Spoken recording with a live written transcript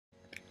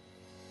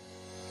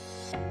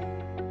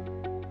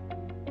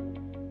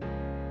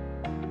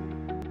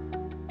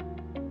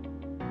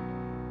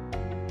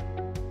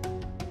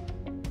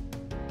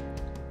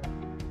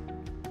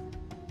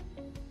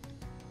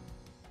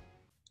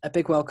a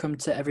big welcome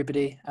to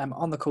everybody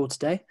on the call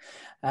today.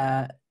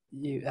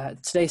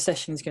 Today's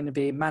session is going to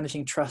be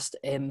managing trust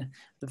in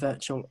the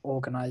virtual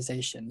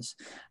organisations,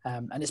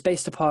 and it's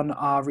based upon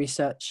our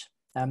research,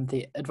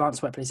 the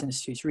Advanced Workplace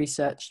Institute's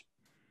research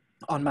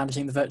on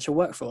managing the virtual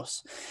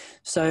workforce.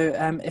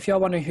 So if you're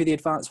wondering who the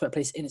Advanced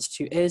Workplace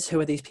Institute is, who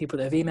are these people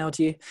that have emailed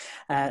you,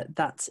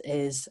 that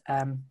is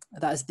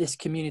this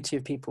community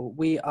of people.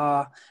 We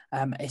are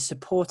a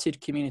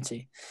supported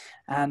community,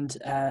 and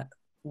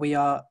we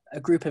are a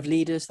group of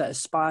leaders that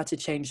aspire to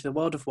change the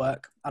world of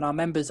work, and our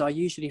members are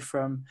usually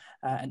from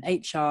an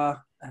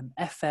HR,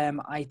 FM,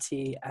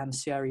 IT and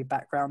CRE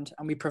background,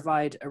 and we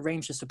provide a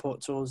range of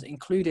support tools,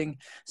 including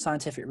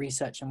scientific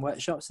research and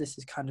workshops. This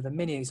is kind of a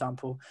mini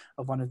example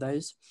of one of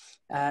those.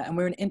 And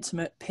we're an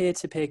intimate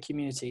peer-to-peer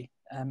community.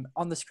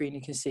 On the screen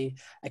you can see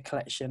a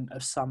collection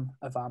of some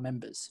of our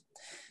members.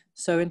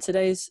 So in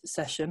today's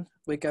session,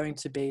 we're going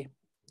to be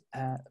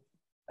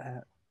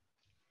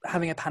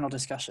having a panel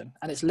discussion,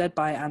 and it's led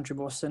by Andrew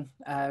Mawson.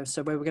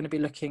 So we're going to be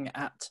looking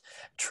at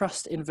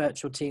trust in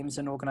virtual teams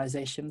and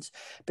organizations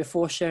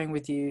before sharing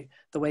with you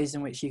the ways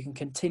in which you can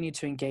continue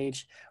to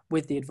engage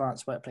with the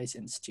Advanced Workplace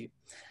Institute.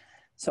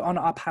 So on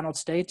our panel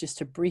today, just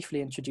to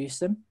briefly introduce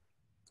them,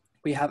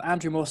 we have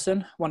Andrew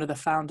Mawson, one of the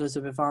founders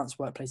of Advanced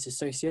Workplace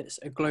Associates,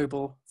 a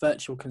global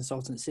virtual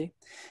consultancy.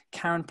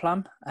 Karen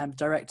Plum,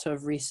 Director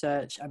of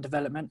Research and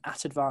Development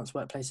at Advanced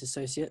Workplace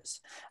Associates.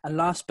 And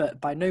last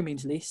but by no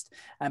means least,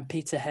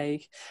 Peter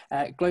Haigh,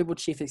 Global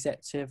Chief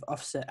Executive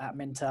Officer at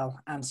Mintel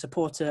and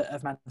supporter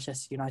of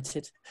Manchester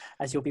United,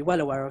 as you'll be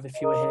well aware of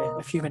if you were here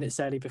a few minutes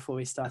early before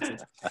we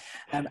started.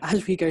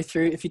 As we go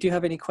through, if you do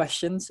have any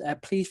questions,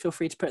 please feel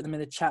free to put them in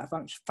the chat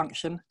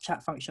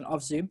function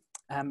of Zoom.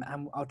 And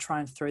I'll try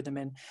and throw them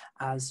in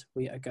as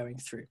we are going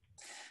through.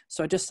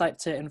 So I'd just like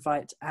to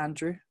invite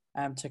Andrew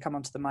to come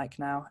onto the mic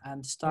now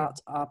and start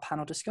our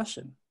panel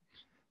discussion.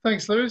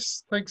 Thanks,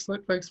 Lewis. Thanks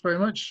very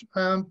much.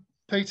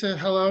 Peter,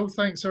 hello.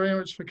 Thanks very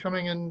much for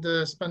coming and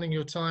spending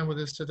your time with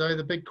us today.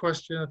 The big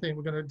question I think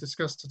we're going to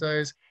discuss today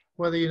is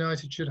whether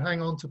United should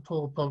hang on to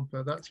Paul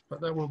Pogba.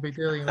 That we'll be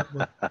dealing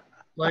with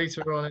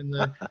later on in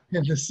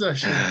the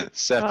session.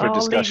 Separate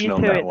discussion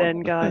on that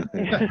one. Then,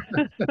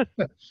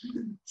 guys.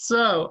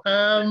 So,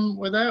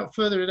 without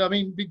further ado, I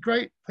mean, it'd be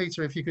great,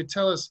 Peter, if you could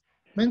tell us.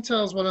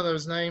 Mintel's one of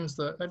those names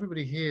that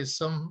everybody hears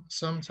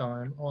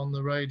sometime on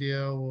the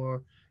radio,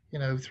 or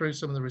through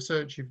some of the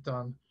research you've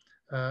done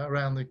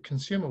around the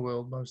consumer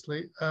world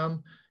mostly. Do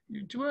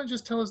you want to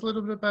just tell us a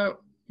little bit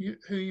about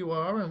who you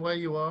are and where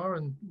you are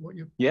and what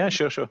you... Yeah,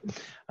 sure.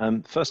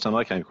 First time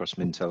I came across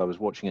Mintel, I was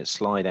watching it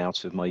slide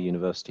out of my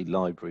university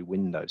library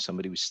window.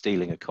 Somebody was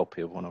stealing a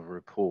copy of one of the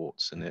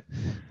reports, and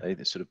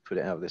they sort of put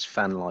it out of this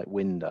fan-light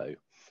window,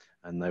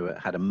 and they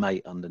had a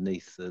mate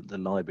underneath the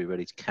library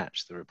ready to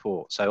catch the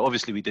report. So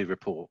obviously we do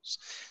reports.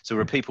 So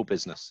we're a people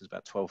business. There's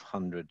about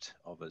 1,200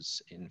 of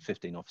us in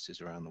 15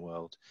 offices around the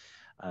world.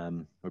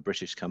 We're a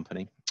British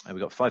company, and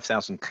we've got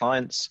 5,000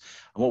 clients,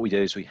 and what we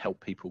do is we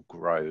help people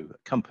grow,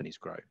 companies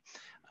grow,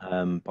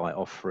 by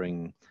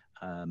offering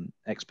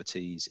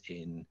expertise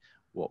in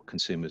what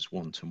consumers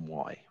want and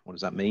why. What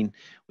does that mean?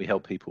 We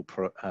help people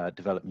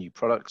develop new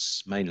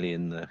products, mainly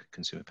in the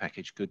consumer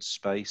packaged goods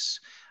space,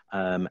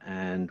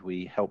 and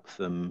we help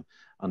them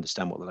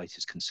understand what the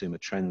latest consumer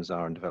trends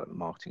are and develop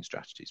marketing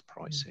strategies,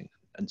 pricing,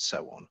 and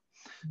so on.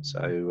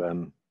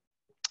 So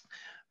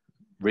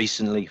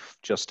recently,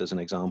 just as an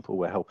example,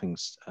 we're helping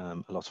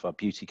a lot of our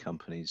beauty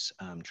companies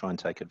try and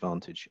take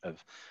advantage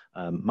of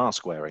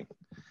mask wearing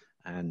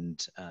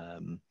and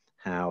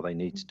how they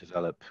need to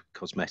develop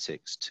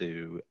cosmetics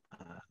to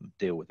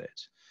deal with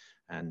it.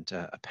 And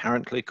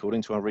apparently,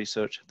 according to our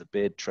research, the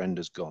beard trend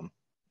has gone.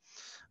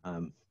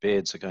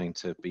 Beards are going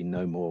to be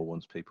no more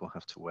once people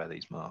have to wear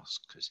these masks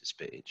because it's a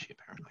bit itchy,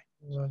 apparently.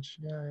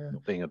 Yeah.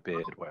 Not being a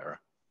beard wearer.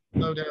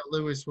 No doubt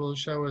Lewis will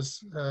show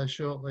us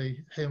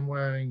shortly him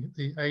wearing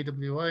the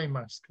AWI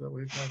mask that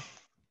we've had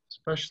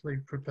specially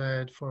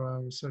prepared for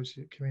our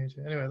associate community.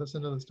 Anyway, that's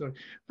another story.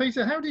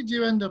 Peter, how did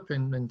you end up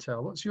in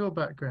Mintel? What's your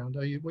background?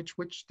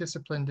 Which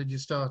discipline did you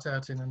start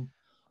out in? I'm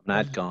an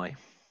ad guy.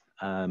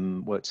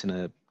 Worked in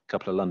a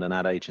couple of London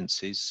ad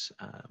agencies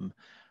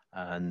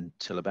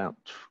until about,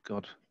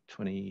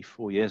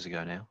 24 years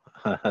ago now,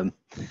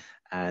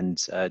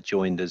 and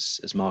joined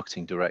as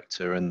marketing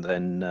director, and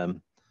then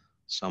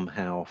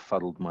somehow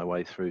fuddled my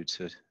way through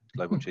to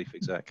global chief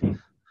exec.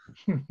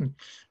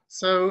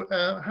 So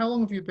how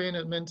long have you been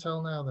at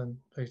Mintel now then,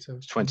 Peter?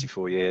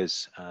 24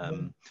 years,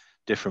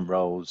 different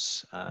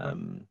roles.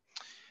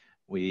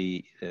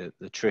 The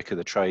trick of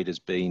the trade has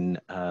been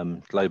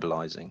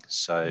globalizing.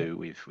 So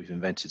we've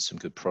invented some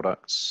good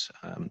products,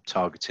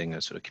 targeting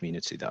a sort of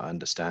community that I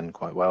understand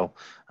quite well,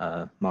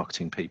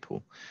 marketing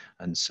people.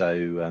 And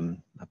so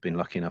I've been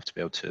lucky enough to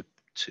be able to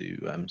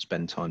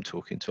spend time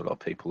talking to a lot of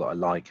people that I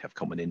like, have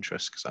common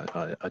interests,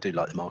 because I do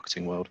like the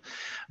marketing world.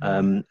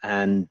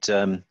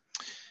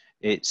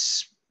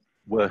 It's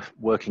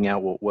working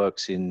out what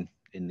works in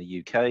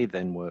the UK,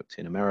 then worked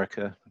in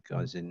America,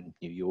 guys in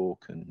New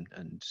York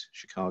and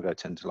Chicago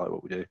tend to like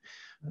what we do,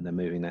 and they're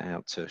moving that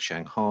out to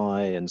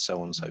Shanghai and so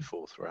on and so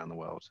forth around the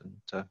world, and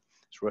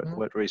it's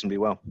worked reasonably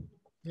well.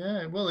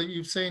 Yeah, well,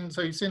 you've seen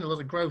a lot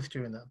of growth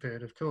during that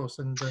period, of course,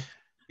 and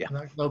yeah, and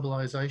that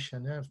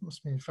globalization. Yeah, it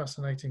must be a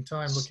fascinating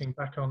time looking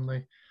back on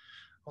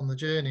the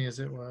journey, as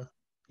it were.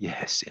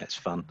 Yes, yeah, it's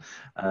fun.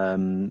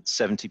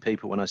 70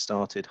 people when I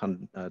started,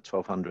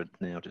 1,200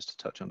 now, just a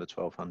touch under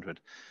 1,200.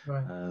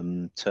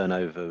 Right.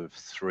 Turnover of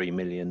 3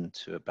 million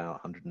to about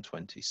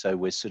 120. So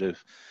we're sort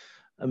of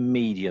a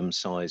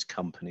medium-sized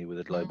company with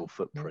a global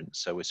footprint.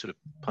 So we're sort of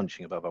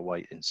punching above our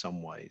weight in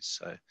some ways.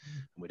 So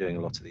we're doing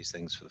a lot of these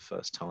things for the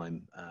first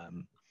time.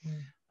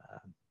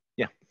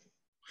 Yeah.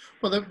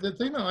 Well, the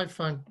thing that I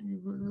find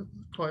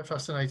quite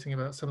fascinating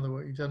about some of the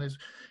work you've done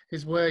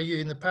is where you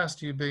in the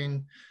past you've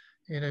been,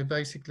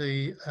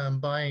 basically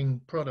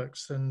buying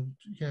products and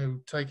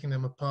taking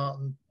them apart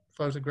and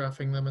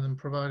photographing them and then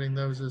providing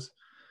those as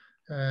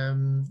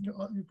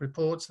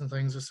reports and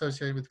things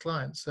associated with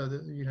clients, so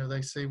that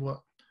they see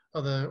what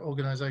other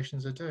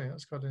organisations are doing.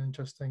 That's quite an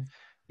interesting.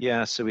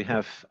 Yeah, so we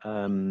have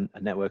a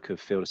network of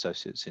field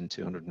associates in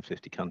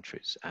 250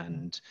 countries,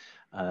 and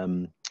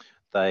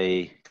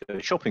they go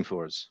shopping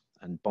for us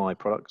and buy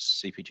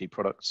products, CPG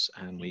products,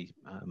 and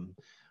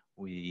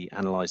we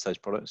analyse those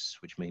products,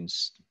 which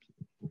means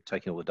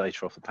taking all the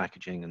data off the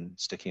packaging and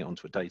sticking it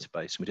onto a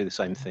database. And we do the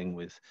same thing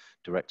with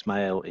direct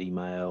mail,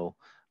 email,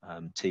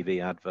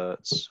 TV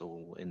adverts,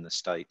 all in the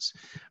States,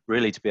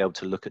 really to be able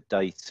to look at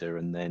data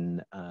and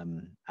then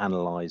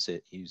analyze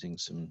it using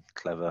some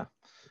clever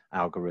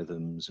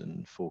algorithms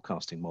and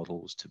forecasting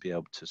models to be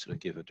able to sort of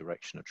give a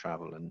direction of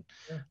travel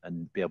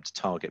and be able to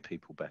target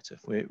people better.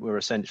 We're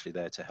essentially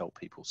there to help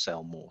people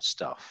sell more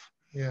stuff.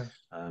 Yeah.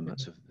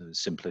 That's a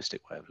simplistic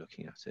way of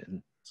looking at it,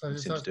 and so it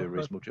seems to do a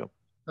reasonable job.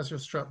 That's your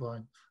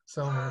strapline.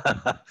 Sell more.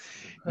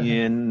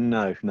 Yeah,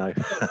 no.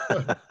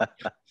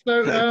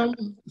 So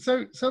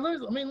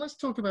let's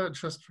talk about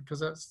trust,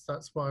 because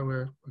that's why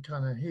we're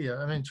kind of here.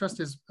 I mean, trust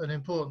is an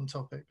important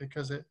topic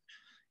because it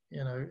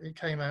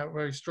came out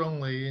very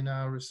strongly in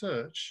our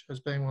research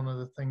as being one of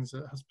the things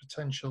that has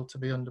potential to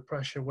be under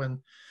pressure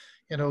when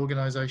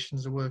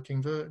organizations are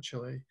working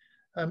virtually.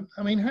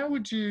 I mean, how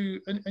would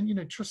you,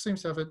 and trust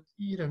seems to have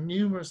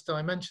numerous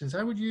dimensions.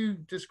 How would you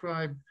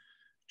describe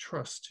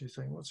trust, do you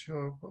think? What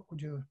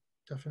would your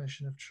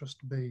definition of trust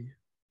be?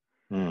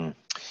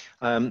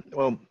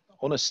 Well,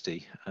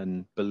 honesty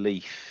and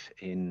belief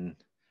in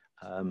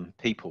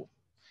people.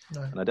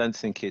 No. And I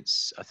think it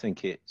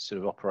sort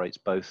of operates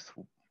both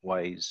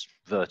ways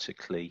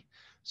vertically.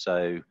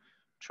 So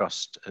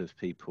trust of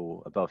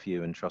people above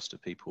you and trust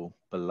of people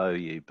below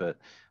you, but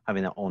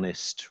having that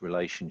honest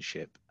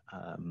relationship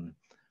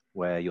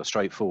where you're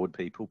straightforward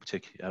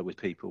with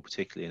people,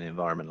 particularly in an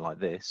environment like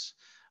this.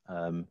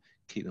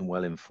 Keep them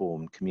well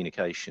informed.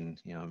 Communication,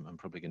 I'm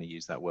probably going to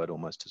use that word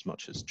almost as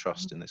much as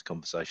trust in this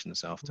conversation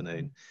this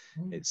afternoon.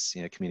 It's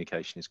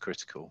communication is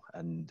critical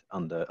and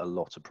under a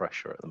lot of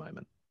pressure at the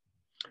moment.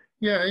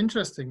 Yeah,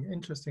 interesting.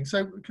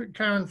 So,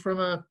 Karen,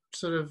 from a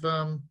sort of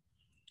an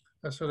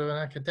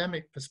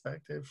academic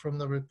perspective, from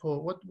the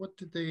report, what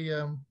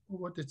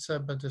did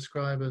Seba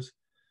describe as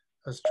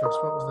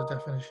trust? What was the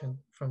definition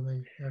from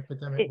the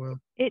academic world?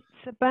 It's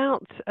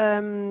about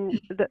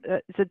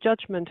the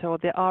judgment or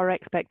our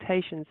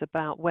expectations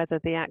about whether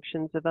the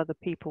actions of other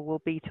people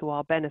will be to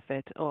our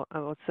benefit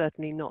or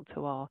certainly not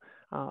to our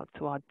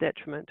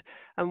detriment.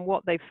 And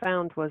what they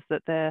found was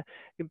that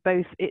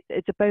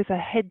it's both a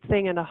head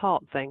thing and a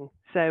heart thing.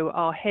 So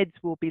our heads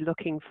will be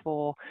looking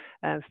for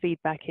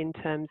feedback in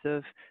terms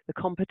of the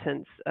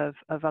competence of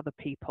other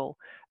people,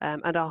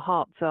 and our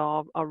hearts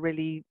are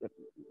really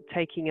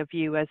taking a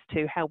view as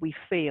to how we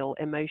feel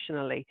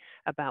emotionally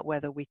about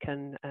whether we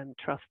can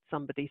trust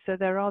somebody. So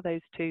there are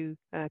those two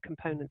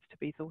components to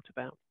be thought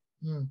about.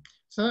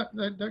 So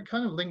that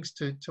kind of links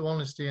to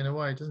honesty in a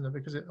way, doesn't it?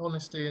 Because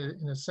honesty,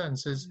 in a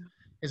sense, is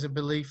a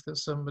belief that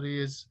somebody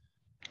is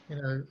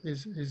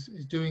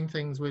doing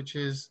things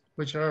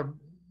which are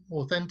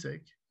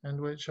authentic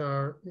and which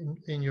are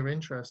in your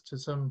interest to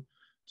some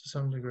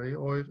degree,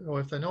 or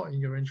if they're not in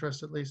your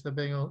interest, at least they're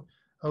being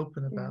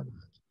open about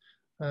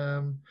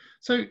that.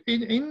 So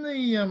in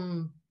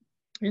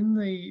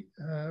the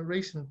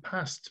recent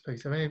past,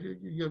 Peter, I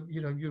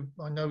mean,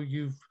 I know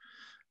you've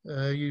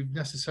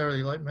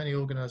necessarily, like many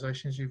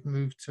organisations, you've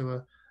moved to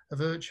a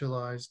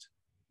virtualised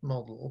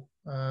model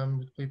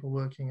with people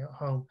working at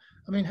home.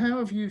 I mean, how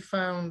have you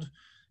found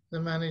the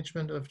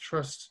management of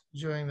trust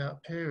during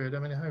that period? I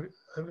mean, how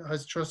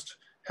has trust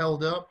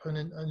held up, and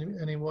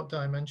in what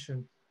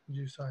dimension would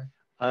you say?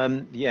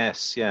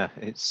 Yes, yeah.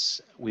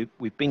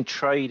 We've been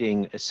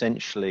trading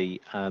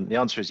essentially. The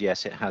answer is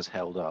yes, it has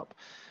held up,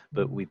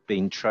 but we've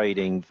been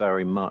trading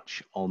very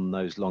much on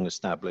those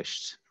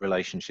long-established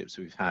relationships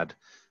we've had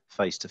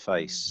face to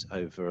face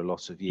over a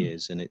lot of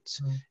years, and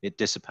it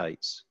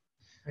dissipates.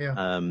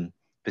 Yeah.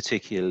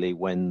 Particularly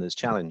when there's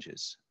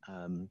challenges.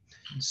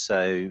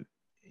 So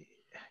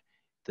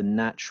the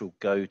natural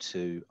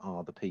go-to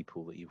are the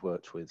people that you've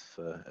worked with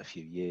for a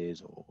few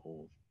years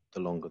or the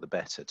longer the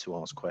better to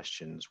ask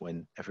questions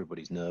when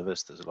everybody's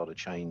nervous. There's a lot of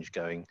change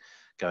going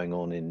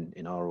on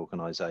in our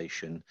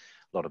organisation,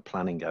 a lot of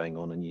planning going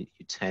on, and you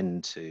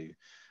tend to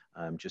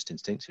just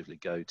instinctively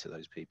go to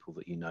those people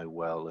that you know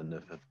well and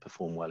have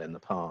performed well in the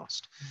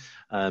past.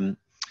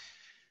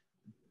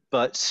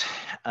 But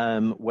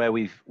where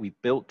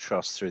we've built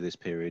trust through this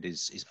period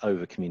is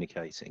over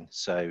communicating.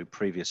 So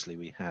previously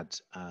we had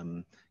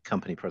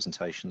company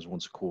presentations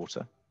once a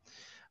quarter,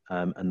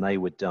 and they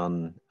were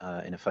done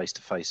in a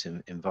face-to-face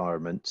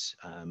environment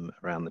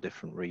around the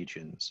different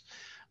regions.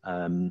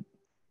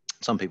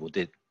 Some people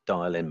did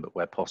dial in, but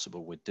where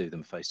possible, we'd do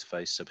them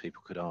face-to-face so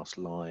people could ask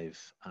live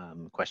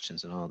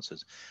questions and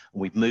answers.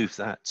 And we've moved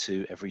that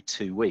to every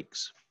 2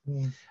 weeks.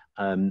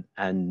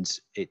 And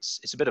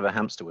it's a bit of a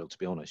hamster wheel, to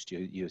be honest.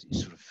 You're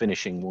sort of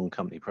finishing one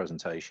company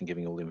presentation,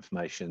 giving all the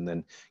information,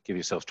 then give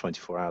yourself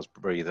 24 hours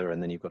breather,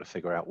 and then you've got to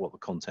figure out what the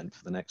content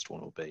for the next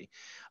one will be.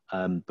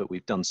 But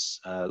we've done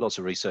lots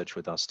of research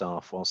with our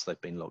staff whilst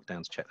they've been locked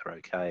down to check they're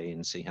okay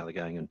and see how they're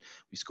going, and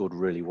we scored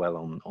really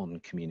well on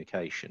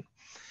communication,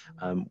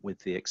 with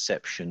the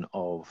exception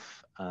of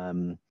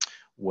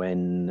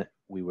when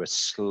we were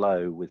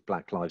slow with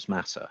Black Lives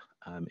Matter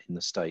in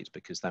the States,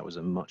 because that was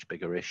a much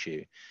bigger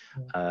issue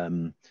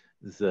than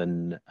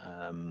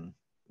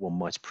one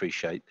might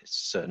appreciate.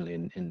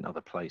 Certainly in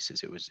other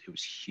places, it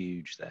was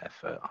huge there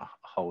for our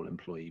whole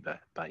employee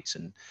base,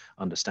 and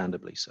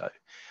understandably so.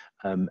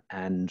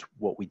 And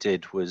what we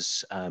did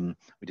was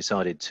we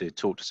decided to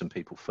talk to some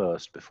people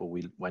first before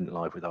we went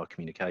live with our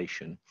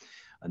communication.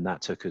 And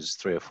that took us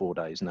 3 or 4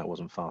 days, and that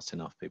wasn't fast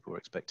enough. People were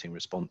expecting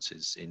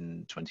responses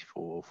in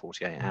 24 or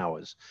 48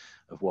 hours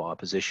of what our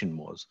position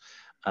was.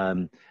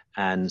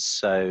 And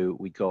so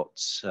we got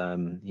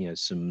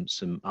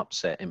some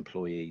upset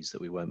employees that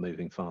we weren't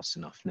moving fast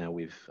enough. Now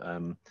we've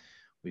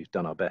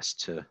done our best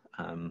to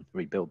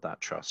rebuild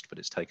that trust, but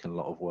it's taken a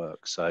lot of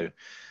work. So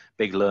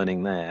big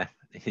learning there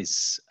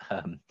is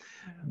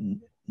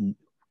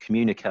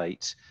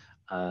communicate.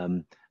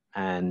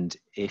 And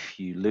if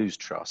you lose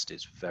trust,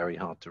 it's very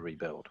hard to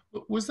rebuild.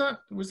 Was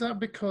that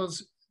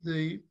because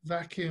the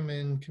vacuum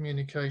in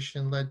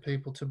communication led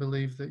people to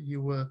believe that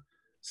you were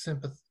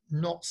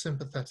not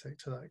sympathetic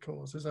to that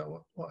cause? Is that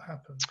what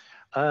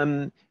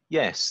happened?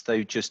 Yes,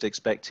 they just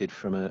expected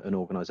from an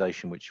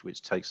organisation which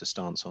takes a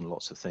stance on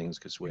lots of things,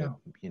 because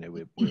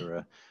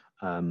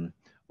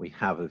we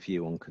have a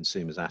view on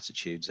consumers'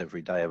 attitudes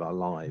every day of our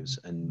lives,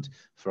 and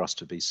for us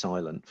to be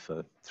silent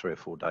for 3 or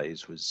 4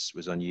 days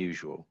was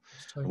unusual.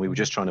 And we were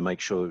just trying to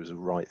make sure it was the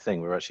right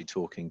thing. We were actually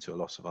talking to a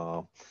lot of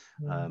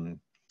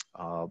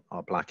our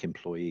black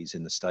employees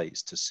in the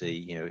States to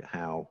see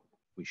how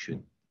we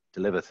should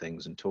deliver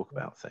things and talk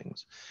about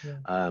things.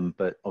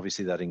 But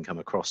obviously that didn't come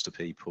across to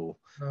people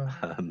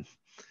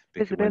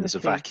because when there's a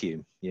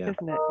vacuum,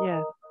 isn't it?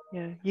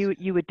 Yeah,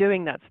 you were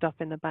doing that stuff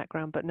in the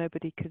background, but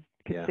nobody could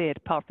see it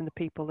apart from the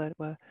people that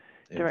were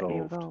directly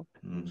involved.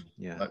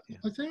 I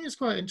think it's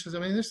quite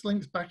interesting. I mean, this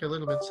links back a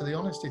little bit to the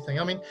honesty thing.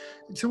 I mean,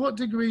 to what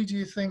degree do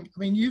you think? I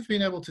mean, you've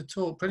been able to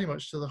talk pretty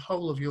much to the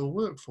whole of your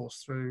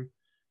workforce through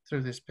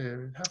this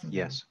period, haven't you?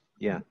 Yes.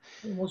 Yeah.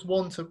 It was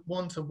one to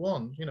one,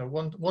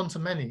 one to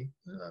many,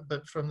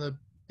 but from the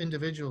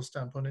individual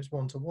standpoint, it's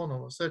one to one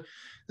almost. So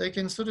they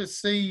can sort of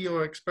see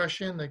your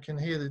expression, they can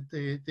hear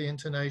the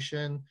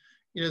intonation.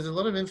 There's a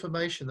lot of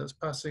information that's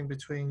passing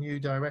between you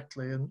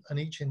directly and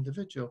each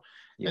individual.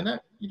 And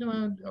that,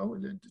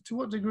 to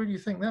what degree do you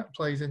think that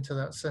plays into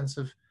that sense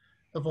of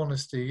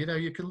honesty?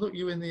 You can look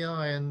you in the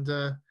eye and,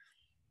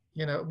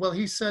 well,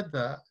 he said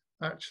that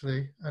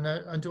actually,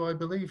 and do I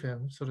believe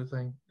him, sort of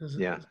thing. It's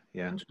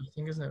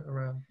interesting, isn't it,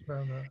 around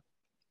that?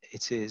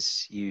 It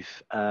is. You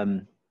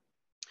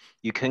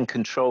can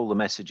control the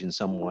message in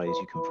some ways.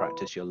 You can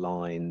practice your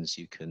lines.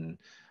 You can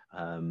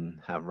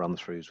have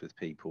run-throughs with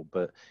people,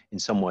 but in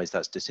some ways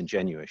that's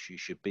disingenuous. You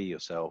should be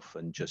yourself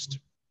and just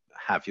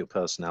have your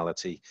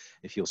personality.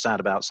 If you're sad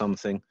about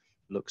something,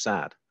 look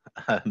sad.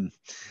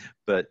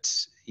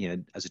 But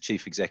as a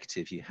chief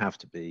executive, you have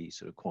to be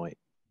sort of quite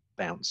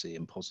bouncy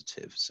and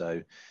positive.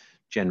 So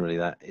generally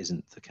that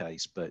isn't the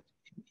case, but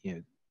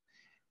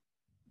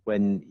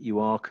when you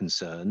are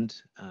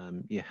concerned,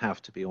 you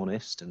have to be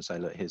honest and say,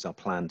 look, here's our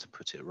plan to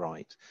put it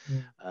right.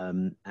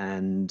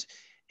 And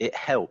it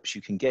helps.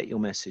 You can get your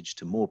message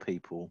to more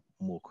people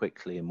more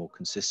quickly and more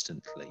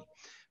consistently,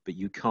 but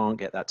you can't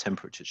get that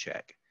temperature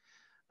check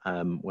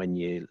when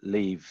you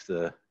leave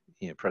the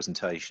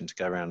presentation to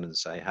go around and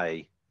say,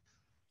 hey,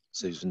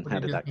 Susan, how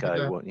did that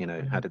go? What,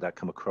 how did that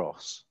come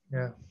across?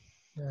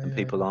 And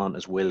people aren't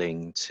as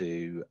willing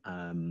to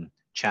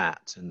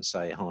chat and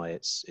say, hi,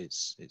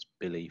 it's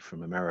Billy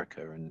from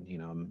America, and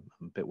I'm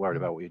a bit worried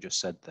about what you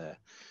just said there.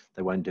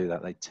 They won't do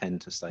that. They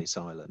tend to stay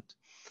silent.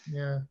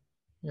 Yeah,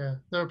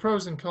 there are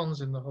pros and cons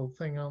in the whole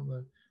thing, aren't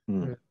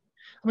there?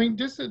 I mean,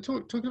 just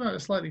talking about a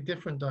slightly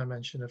different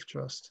dimension of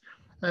trust.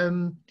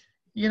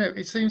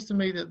 It seems to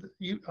me that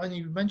you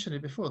mentioned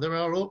it before. There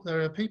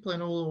are people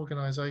in all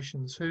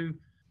organisations who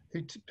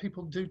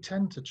people do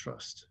tend to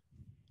trust.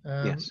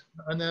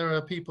 And there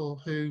are people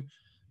who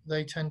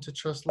they tend to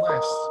trust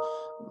less.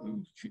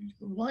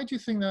 why do you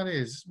think that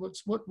is?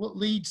 What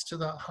leads to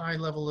that high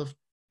level of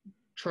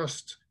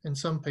trust in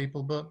some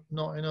people, but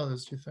not in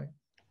others, do you think?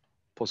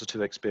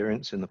 Positive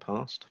experience in the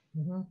past.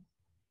 Mm-hmm.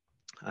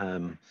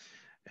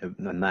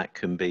 And that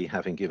can be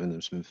having given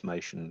them some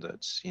information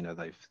that's,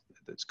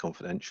 that's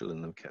confidential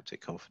and they've kept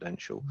it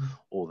confidential, Mm-hmm.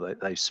 or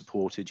they've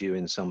supported you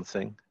in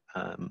something.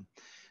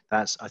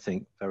 That's, I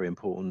think, very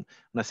important.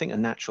 And I think a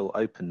natural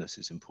openness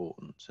is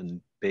important, and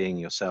being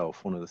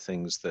yourself. One of the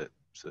things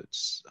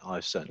that's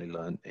I've certainly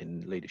learned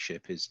in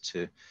leadership is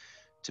to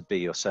be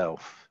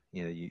yourself.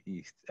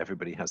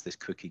 Everybody has this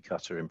cookie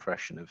cutter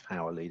impression of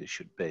how a leader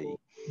should be.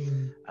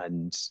 Mm-hmm.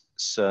 And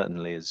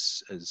certainly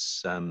as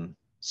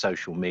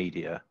social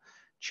media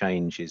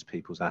changes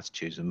people's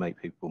attitudes and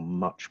make people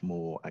much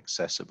more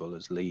accessible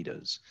as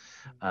leaders,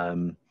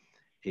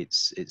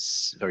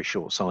 it's very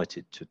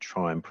short-sighted to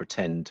try and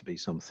pretend to be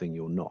something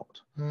you're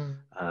not.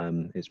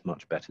 It's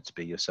much better to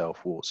be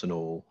yourself, warts and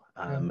all,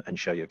 and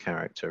show your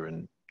character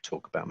and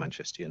talk about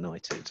Manchester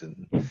United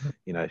and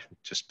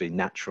just be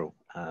natural.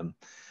 And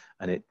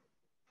it,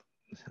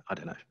 I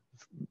don't know,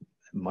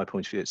 from my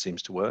point of view, it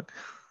seems to work.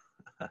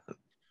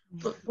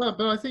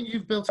 But I think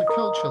you've built a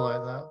culture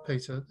like that,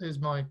 Peter. Is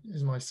my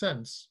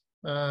sense.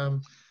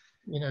 Some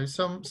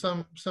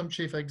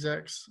chief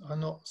execs are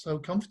not so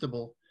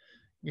comfortable,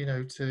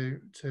 to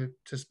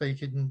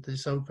speak in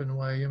this open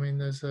way. I mean,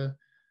 there's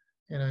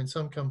in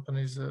some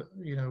companies that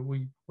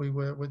we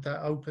work with,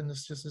 that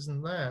openness just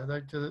isn't there.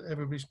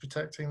 Everybody's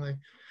protecting the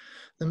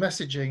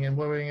messaging and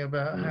worrying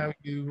about how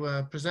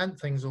you present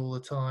things all the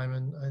time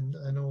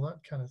and all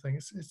that kind of thing.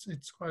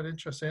 It's quite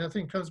interesting. I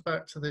think it comes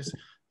back to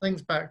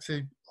back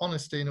to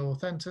honesty and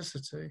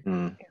authenticity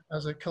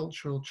as a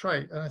cultural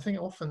trait. And I think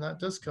often that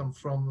does come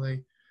from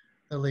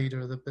the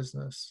leader of the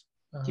business.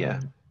 Yeah.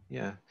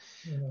 I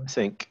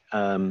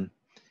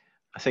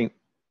think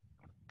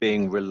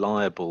being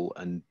reliable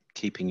and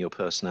keeping your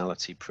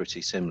personality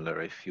pretty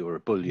similar. If you're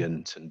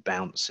ebullient and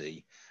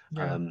bouncy,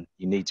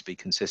 you need to be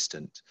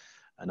consistent.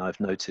 And I've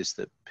noticed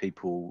that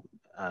people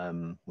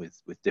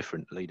with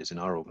different leaders in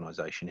our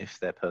organisation, if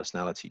their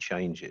personality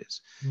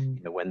changes,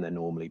 when they're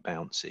normally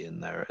bouncy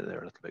and they're a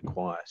little bit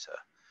quieter,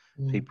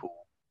 people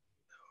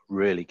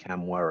really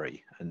can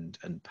worry and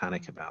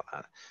panic about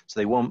that. So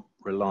they want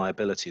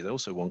reliability. They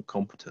also want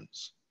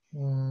competence.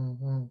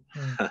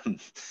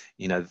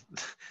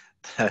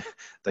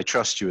 They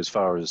trust you as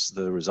far as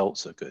the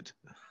results are good,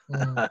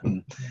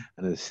 and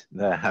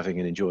they're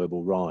having an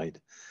enjoyable ride.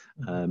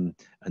 And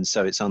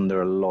so it's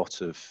under a lot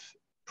of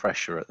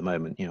pressure at the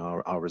moment.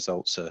 Our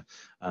results are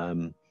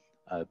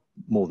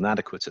more than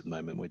adequate at the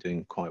moment. We're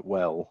doing quite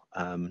well,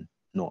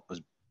 not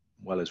as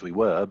well as we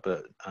were,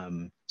 but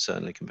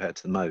certainly compared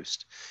to the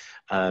most.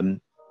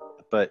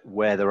 But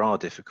where there are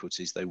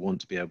difficulties, they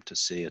want to be able to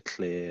see a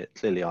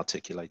clearly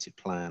articulated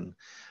plan.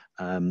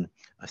 I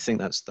think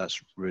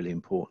that's really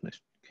important.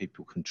 If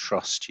people can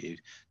trust you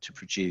to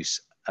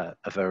produce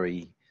a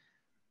very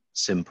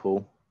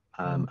simple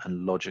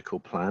and logical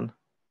plan.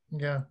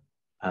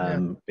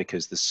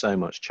 Because there's so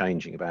much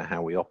changing about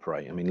how we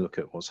operate. I mean, look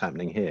at what's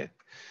happening here.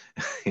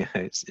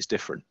 It's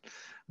different.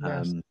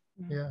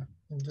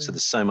 So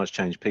there's so much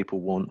change.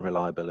 People want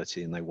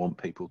reliability and they want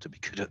people to be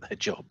good at their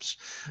jobs,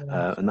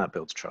 and that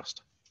builds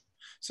trust.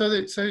 So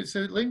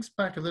it links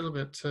back a little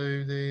bit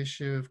to the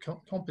issue of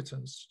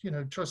competence.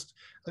 Trust.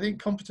 I think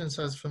competence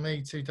has, for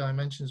me, two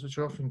dimensions which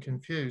are often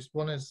confused.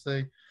 One is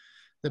the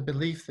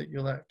belief that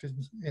you'll act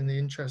in the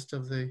interest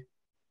of the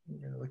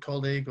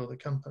colleague or the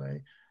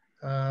company,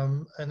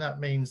 and that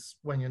means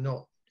when you're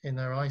not in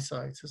their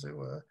eyesight, as it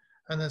were.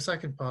 And the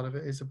second part of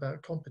it is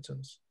about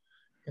competence.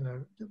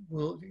 Can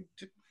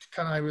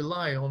I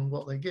rely on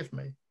what they give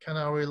me? Can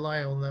I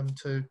rely on them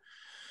to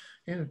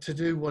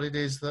do what it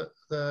is that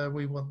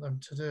we want them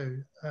to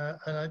do?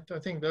 And I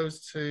think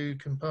those two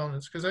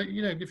components, because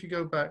if you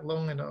go back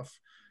long enough,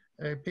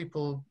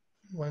 people,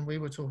 when we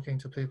were talking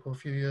to people a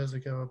few years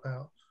ago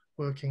about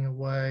working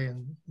away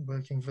and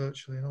working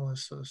virtually and all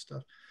this sort of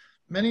stuff,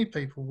 many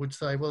people would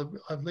say, well,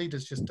 our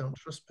leaders just don't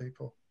trust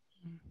people.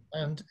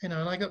 And and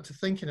I got to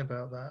thinking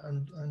about that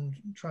and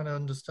trying to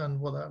understand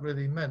what that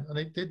really meant. And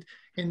it did,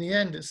 in the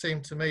end, it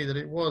seemed to me that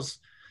it was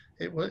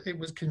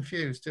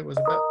confused. It was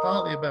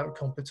partly about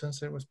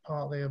competence. It was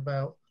partly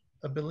about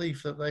a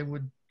belief that they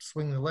would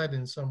swing the lead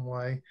in some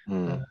way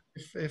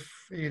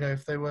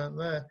if they weren't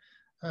there.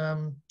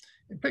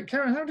 But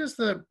Karen, how does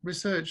the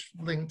research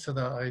link to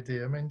that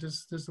idea? I mean,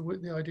 does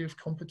the idea of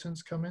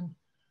competence come in?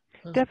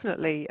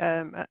 Definitely.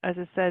 As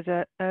I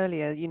said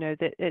earlier,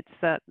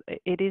 that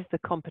it is the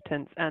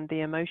competence and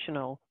the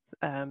emotional.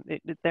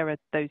 There are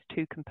those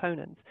two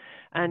components.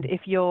 And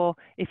if you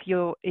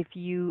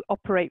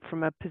operate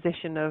from a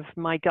position of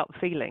my gut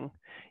feeling,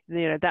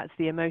 You know, that's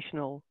the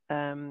emotional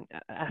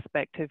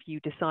aspect of you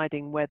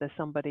deciding whether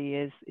somebody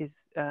is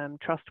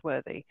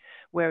trustworthy.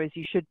 Whereas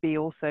you should be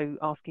also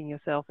asking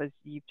yourself, as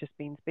you've just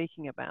been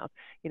speaking about,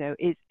 you know,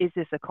 is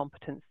this a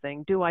competence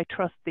thing? Do I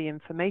trust the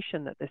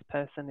information that this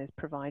person is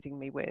providing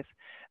me with?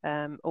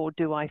 Or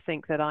do I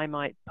think that I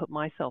might put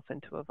myself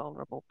into a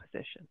vulnerable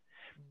position?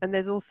 And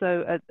there's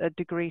also a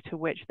degree to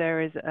which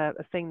there is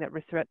a thing that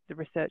the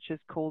researchers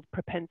called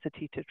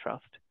propensity to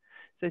trust.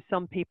 So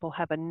some people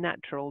have a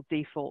natural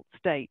default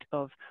state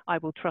of, I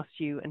will trust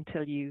you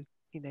until you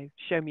know,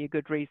 show me a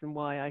good reason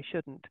why I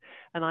shouldn't.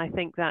 And I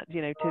think that,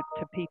 you know,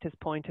 to Peter's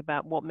point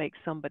about what makes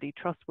somebody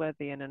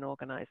trustworthy in an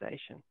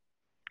organization,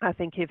 I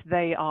think if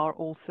they are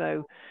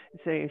also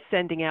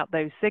sending out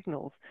those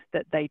signals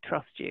that they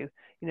trust you,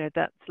 you know,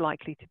 that's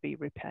likely to be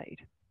repaid.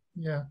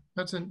 Yeah,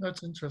 that's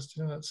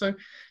interesting, isn't it?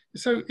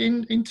 So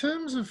in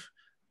terms of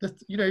the,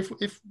 you know,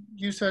 if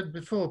you said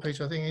before,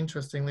 Peter, I think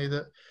interestingly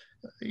that,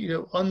 you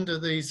know, under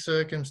these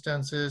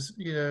circumstances,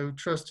 you know,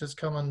 trust has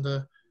come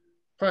under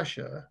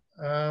pressure.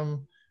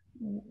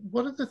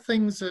 What are the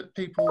things that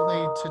people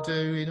need to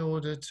do in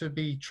order to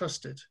be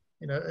trusted?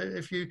 You know,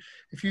 if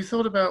you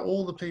thought about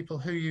all the people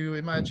who you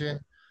imagine,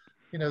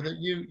 you know, that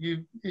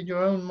you in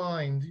your own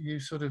mind, you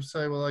sort of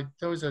say, well,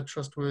 those are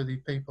trustworthy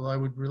people, I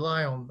would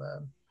rely on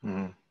them.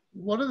 Mm-hmm.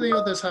 What do the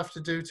others have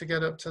to do to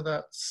get up to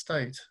that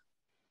state?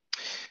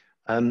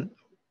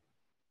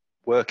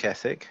 Work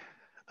ethic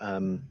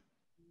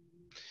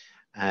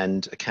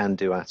and a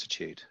can-do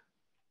attitude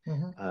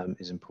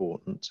is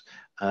important.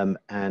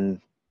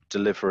 And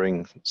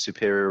delivering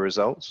superior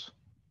results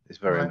is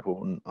very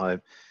important.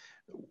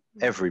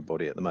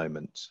 Everybody at the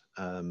moment,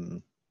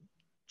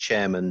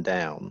 chairman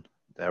down,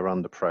 they're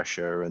under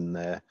pressure and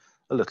they're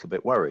a little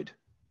bit worried.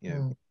 You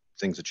know,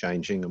 things are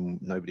changing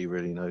and nobody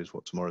really knows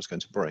what tomorrow's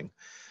going to bring.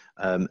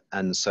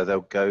 And so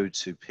they'll go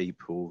to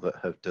people that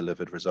have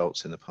delivered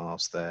results in the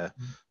past. They're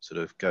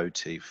sort of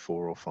go-to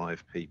 4 or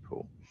 5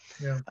 people.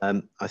 Yeah.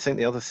 I think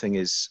the other thing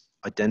is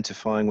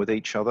identifying with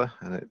each other,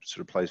 and it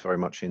sort of plays very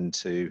much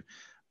into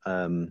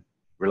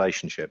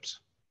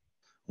relationships.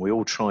 We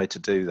all try to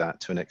do that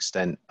to an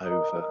extent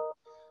over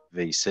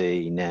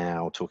VC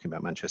now, talking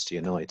about Manchester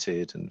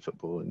United and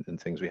football and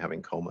things we have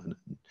in common.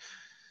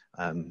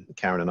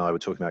 Karen and I were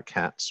talking about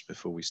cats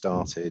before we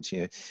started.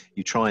 You know,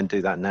 you try and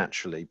do that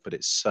naturally, but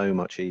it's so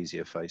much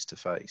easier face to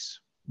face.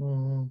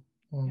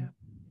 Yeah.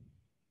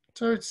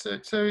 So it's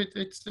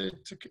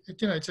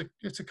you know,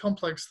 it's a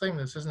complex thing,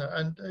 this, isn't it?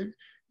 And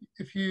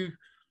it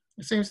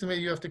seems to me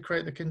you have to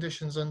create the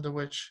conditions under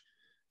which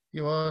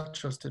you are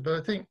trusted. But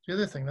I think the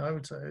other thing that I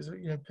would say is that,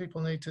 you know,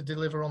 people need to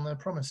deliver on their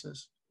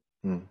promises.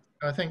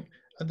 I think,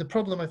 and the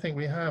problem I think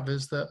we have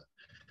is that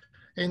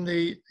in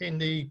the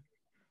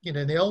you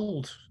know, in the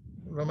old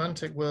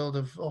romantic world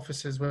of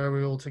offices where we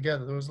were all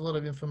together, there was a lot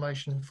of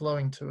information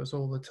flowing to us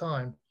all the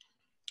time.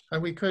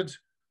 And we could,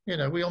 you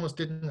know, we almost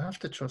didn't have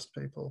to trust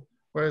people.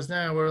 Whereas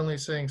now we're only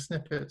seeing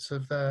snippets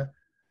of their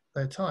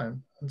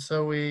time. And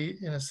so we,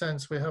 in a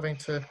sense, we're having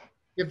to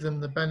give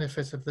them the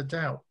benefit of the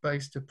doubt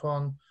based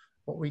upon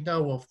what we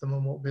know of them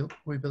and what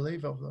we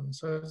believe of them.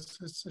 So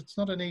it's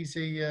not an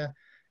easy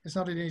it's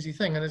not an easy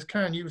thing. And as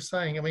Karen, you were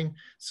saying, I mean,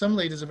 some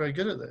leaders are very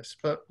good at this,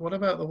 but what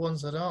about the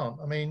ones that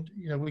aren't? I mean,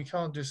 you know, we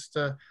can't just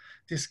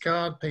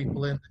discard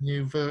people in the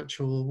new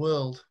virtual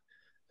world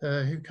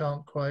who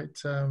can't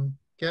quite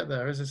get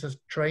there. Is this a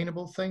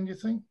trainable thing, do you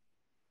think?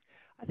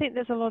 I think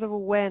there's a lot of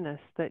awareness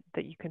that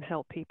you can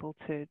help people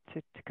to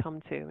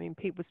come to. I mean,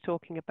 Pete was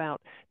talking about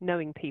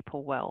knowing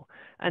people well.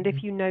 And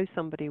if you know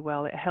somebody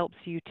well, it helps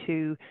you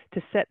to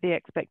set the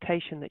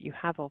expectation that you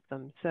have of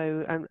them.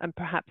 So, and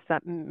perhaps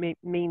that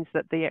means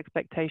that the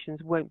expectations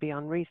won't be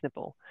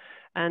unreasonable.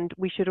 And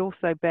we should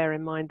also bear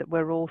in mind that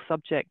we're all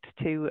subject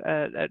to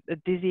a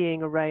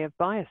dizzying array of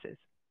biases.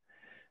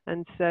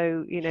 And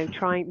so, you know,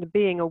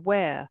 being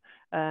aware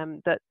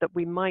that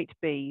we might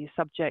be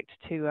subject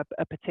to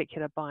a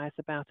particular bias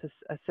about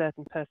a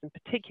certain person,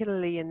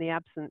 particularly in the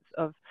absence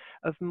of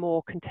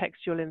more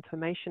contextual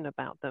information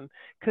about them,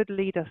 could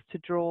lead us to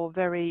draw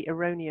very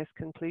erroneous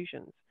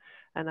conclusions.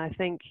 And I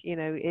think, you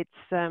know,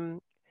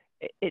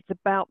 it's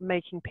about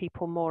making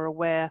people more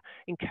aware,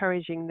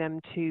 encouraging them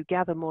to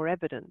gather more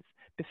evidence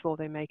before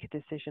they make a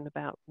decision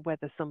about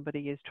whether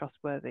somebody is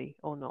trustworthy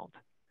or not.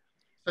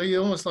 So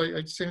you almost, like,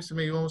 it seems to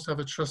me, you almost have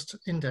a trust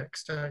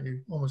index, don't you?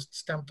 Almost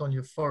stamped on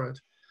your forehead.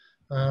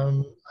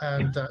 And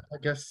I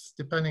guess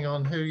depending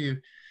on who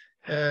you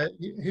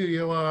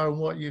are and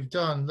what you've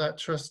done, that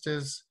trust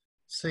is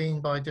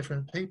seen by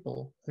different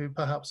people who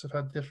perhaps have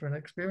had different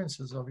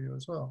experiences of you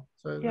as well.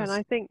 So yeah, and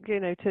I think, you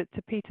know,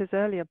 to Peter's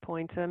earlier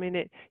point, I mean,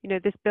 you know,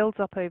 this builds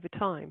up over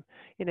time.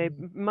 You know,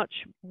 much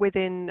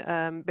within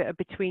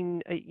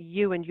between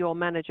you and your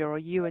manager or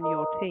you and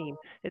your team.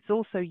 It's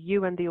also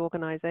you and the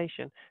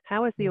organization.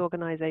 How has the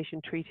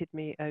organization treated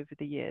me over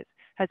the years?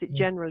 Has it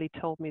generally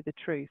told me the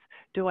truth?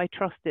 Do I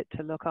trust it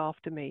to look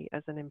after me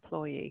as an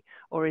employee,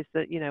 or is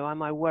that, you know,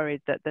 am I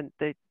worried that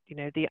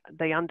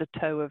the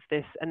undertow of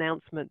this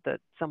announcement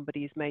that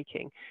somebody is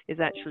making is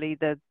actually actually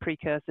the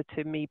precursor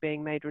to me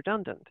being made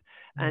redundant.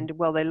 And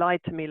well, they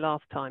lied to me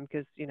last time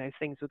because, you know,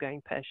 things were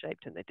going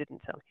pear-shaped and they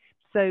didn't tell me.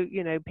 So,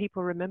 you know,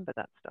 people remember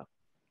that stuff.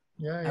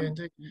 Yeah,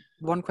 indeed.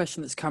 One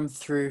question that's come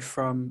through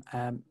from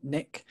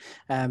Nick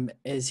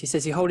is, he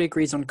says he wholly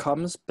agrees on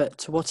comms, but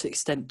to what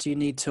extent do you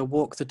need to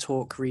walk the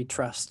talk, read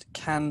trust?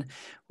 Can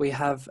we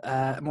have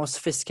a more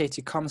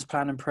sophisticated comms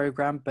plan and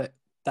program, but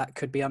that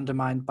could be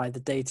undermined by the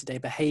day-to-day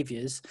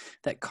behaviors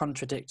that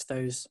contradict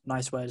those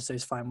nice words,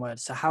 those fine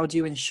words? So how do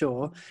you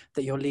ensure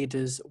that your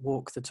leaders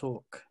walk the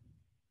talk?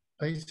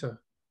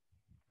 Peter?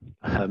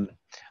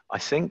 I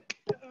think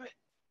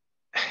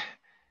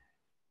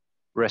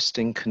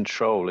resting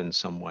control in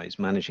some ways,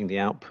 managing the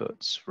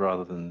outputs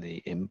rather than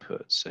the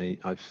inputs. So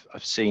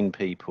I've seen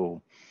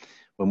people,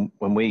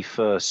 when we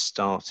first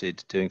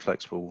started doing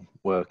flexible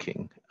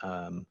working,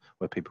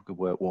 where people could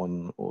work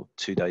 1 or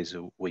 2 days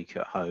a week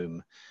at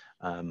home,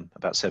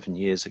 about 7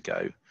 years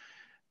ago,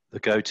 the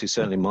go-to,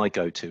 certainly my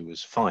go-to,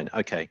 was fine.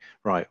 Okay,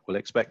 right, we'll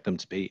expect them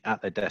to be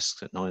at their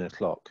desks at 9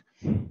 o'clock.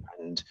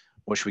 And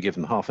what should we give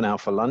them, half an hour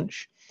for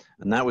lunch?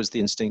 And that was the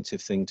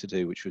instinctive thing to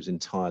do, which was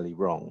entirely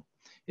wrong.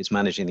 It's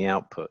managing the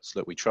outputs.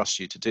 Look, we trust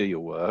you to do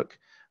your work.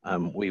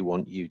 We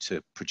want you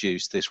to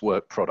produce this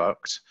work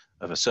product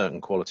of a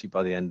certain quality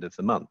by the end of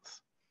the month.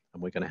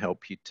 And we're going to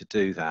help you to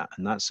do that.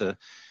 And that's a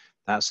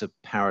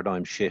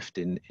paradigm shift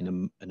in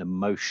an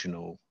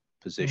emotional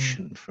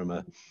position from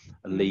a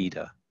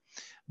leader.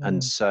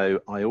 And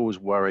so I always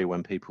worry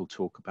when people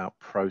talk about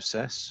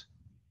process.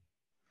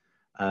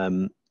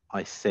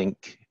 I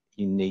think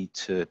you need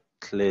to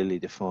clearly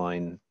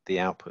define the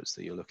outputs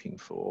that you're looking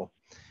for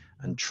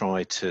and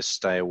try to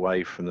stay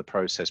away from the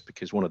process,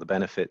 because one of the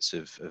benefits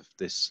of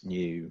this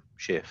new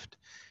shift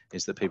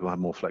is that people have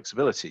more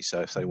flexibility.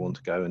 So if they want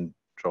to go and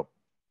drop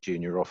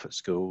Junior off at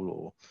school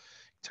or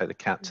take the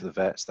cat to the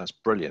vets, that's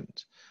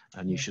brilliant.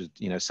 And you should,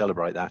 you know,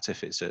 celebrate that.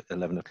 If it's at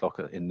 11 o'clock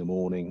in the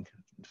morning,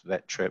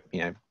 vet trip,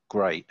 you know,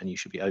 great. And you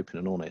should be open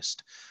and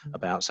honest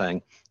about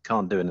saying,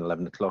 can't do it at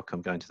 11 o'clock,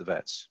 I'm going to the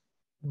vets.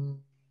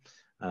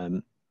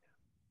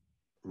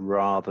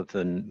 Rather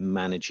than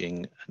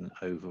managing an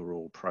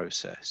overall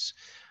process.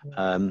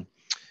 I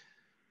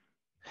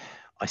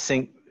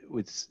think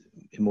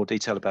in more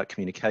detail about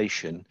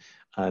communication,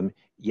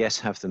 yes,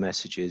 have the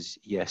messages,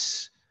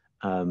 yes,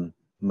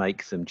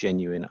 make them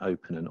genuine,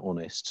 open and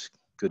honest,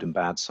 good and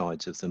bad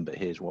sides of them, but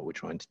here's what we're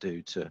trying to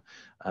do to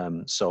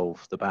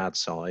solve the bad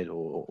side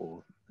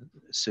or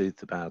soothe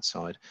the bad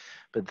side.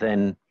 But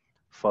then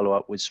follow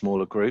up with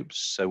smaller groups.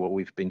 So what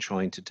we've been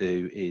trying to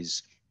do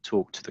is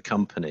talk to the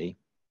company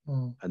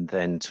and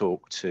then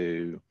talk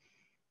to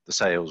the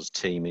sales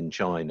team in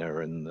China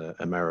and the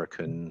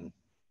American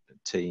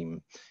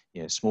team,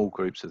 you know, small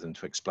groups of them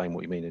to explain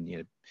what you mean, and, you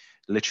know,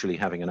 literally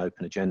having an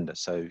open agenda.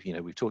 So, you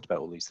know, we've talked about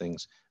all these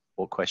things.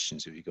 What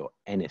questions have you got?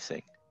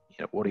 Anything? You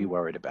know, what are you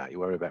worried about? You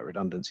worried about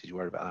redundancies? You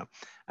worried about that?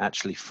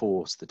 Actually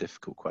force the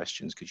difficult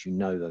questions because you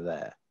know they're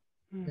there.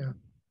 Yeah.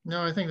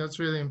 No, I think that's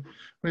really,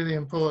 really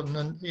important.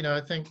 And, you know,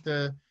 I think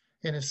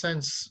in a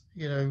sense,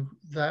 you know,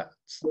 that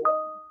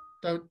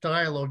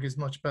dialogue is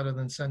much better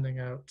than sending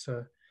out,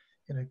 you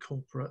know,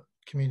 corporate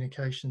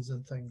communications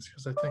and things,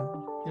 because I think,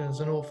 you know, there's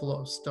an awful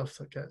lot of stuff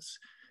that gets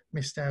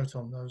missed out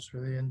on those,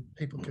 really, and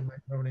people can make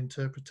their own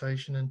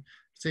interpretation, and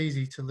it's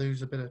easy to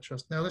lose a bit of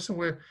trust. Now, listen,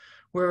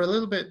 we're a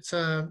little bit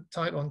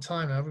tight on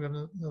time now. We've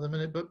got another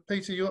minute, but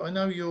Peter, I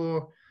know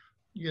you're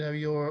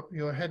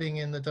heading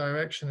in the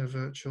direction of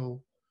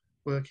virtual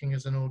working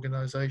as an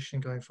organisation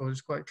going forward.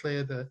 It's quite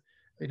clear that,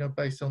 you know,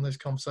 based on this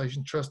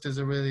conversation, trust is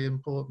a really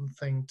important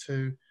thing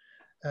to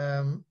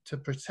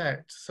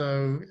protect.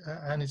 So,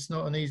 and it's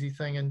not an easy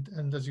thing.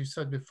 And as you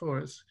said before,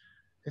 it's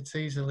a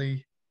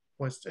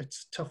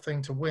tough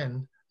thing to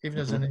win, even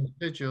as an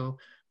individual,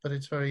 but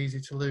it's very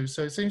easy to lose.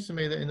 So it seems to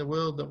me that in the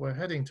world that we're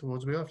heading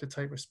towards, we have to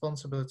take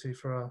responsibility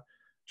for our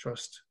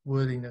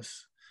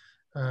trustworthiness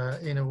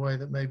in a way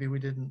that maybe we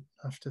didn't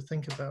have to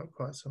think about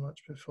quite so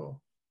much before.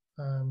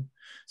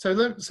 So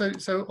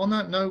on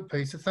that note,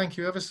 Peter, thank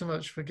you ever so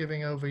much for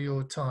giving over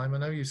your time. I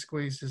know you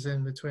squeezed us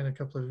in between a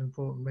couple of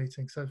important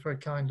meetings, so it's very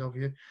kind of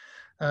you.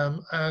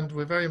 And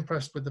we're very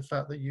impressed with the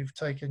fact that you've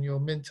taken your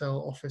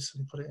Mintel office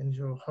and put it in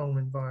your home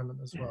environment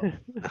as well.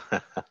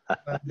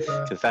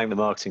 To thank the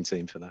marketing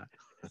team for that.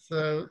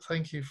 So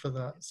thank you for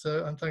that.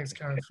 So, and thanks,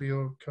 Karen, for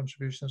your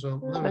contribution as well.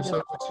 Lewis,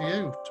 over to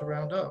you to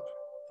round up.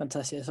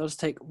 Fantastic. So I'll just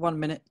take 1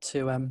 minute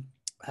to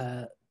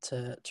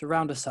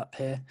round us up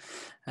here.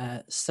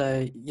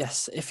 So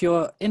yes, if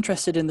you're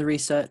interested in the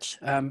research,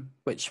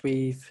 which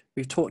we've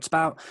talked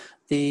about,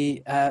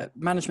 the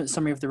management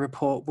summary of the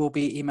report will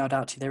be emailed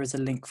out to you. There is a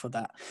link for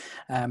that.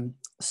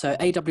 So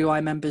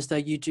AWI members, though,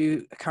 you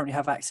do currently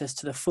have access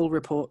to the full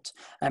report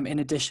in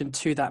addition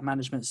to that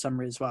management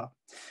summary as well.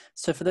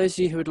 So for those of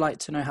you who would like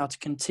to know how to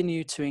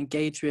continue to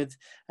engage with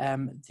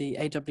the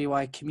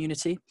AWI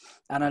community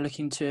and are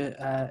looking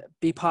to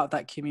be part of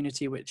that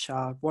community, which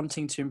are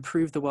wanting to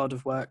improve the world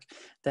of work,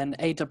 then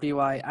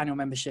AWI annual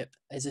membership membership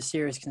is a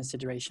serious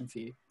consideration for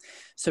you.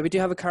 So we do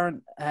have a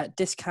current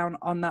discount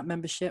on that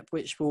membership,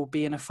 which will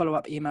be in a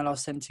follow-up email I'll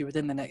send to you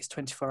within the next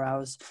 24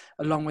 hours,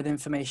 along with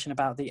information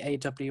about the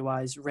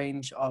AWI's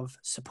range of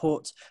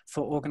support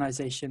for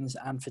organizations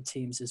and for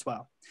teams as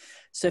well.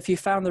 So if you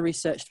found the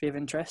research to be of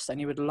interest and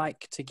you would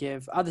like to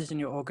give others in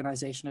your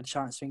organization a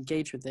chance to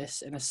engage with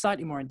this in a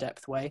slightly more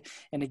in-depth way,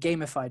 in a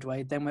gamified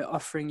way, then we're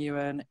offering you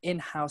an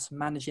in-house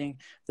Managing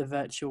the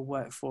Virtual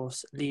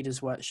Workforce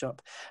Leaders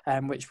Workshop,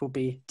 which will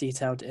be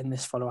detailed in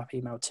this follow-up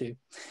email too.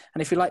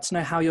 And if you'd like to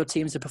know how your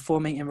teams are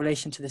performing in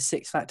relation to the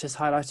 6 factors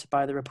highlighted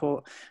by the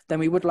report, then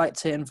we would like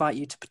to invite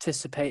you to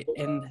participate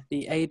in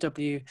the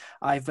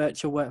AWI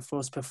Virtual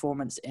Workforce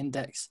Performance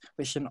Index,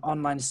 which is an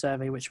online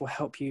survey which will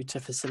help you to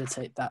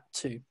facilitate that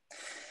too.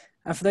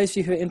 And for those of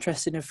you who are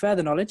interested in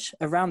further knowledge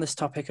around this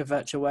topic of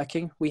virtual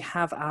working, we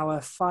have our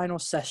final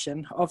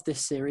session of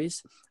this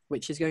series,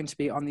 which is going to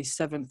be on the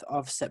 7th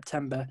of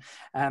September.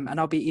 And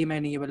I'll be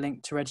emailing you a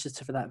link to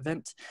register for that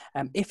event.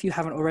 If you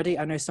haven't already,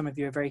 I know some of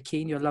you are very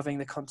keen. You're loving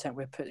the content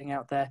we're putting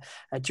out there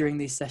during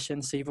these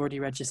sessions, so you've already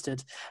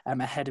registered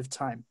ahead of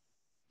time.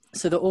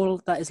 So all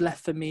that is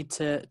left for me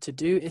to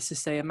do is to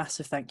say a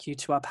massive thank you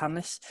to our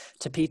panelists,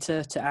 to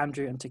Peter, to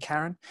Andrew, and to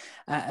Karen.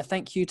 A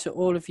thank you to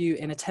all of you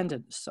in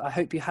attendance. I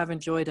hope you have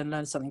enjoyed and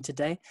learned something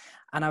today.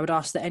 And I would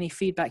ask that any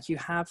feedback you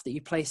have that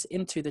you place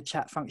into the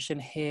chat function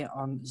here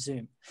on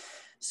Zoom.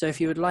 So if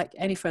you would like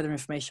any further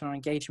information on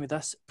engaging with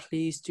us,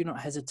 please do not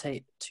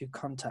hesitate to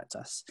contact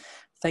us.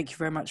 Thank you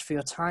very much for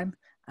your time,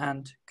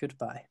 and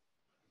goodbye.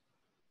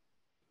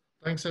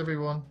 Thanks,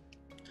 everyone.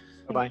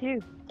 Bye-bye. Thank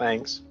you.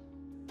 Thanks.